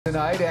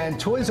Tonight, and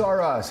Toys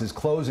R Us is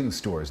closing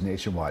stores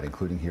nationwide,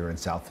 including here in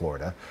South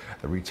Florida.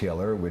 The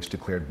retailer, which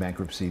declared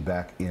bankruptcy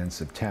back in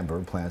September,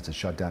 plans to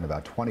shut down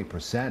about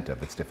 20%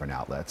 of its different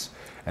outlets.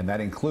 And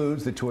that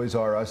includes the Toys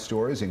R Us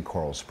stores in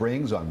Coral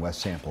Springs on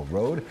West Sample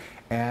Road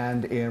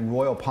and in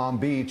Royal Palm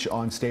Beach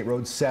on State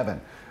Road 7.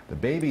 The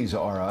Babies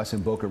R Us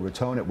in Boca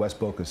Raton at West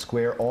Boca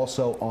Square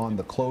also on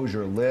the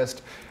closure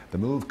list. The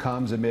move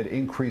comes amid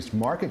increased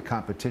market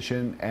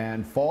competition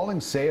and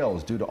falling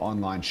sales due to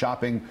online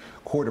shopping.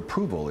 Court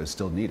approval is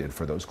still needed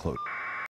for those closures.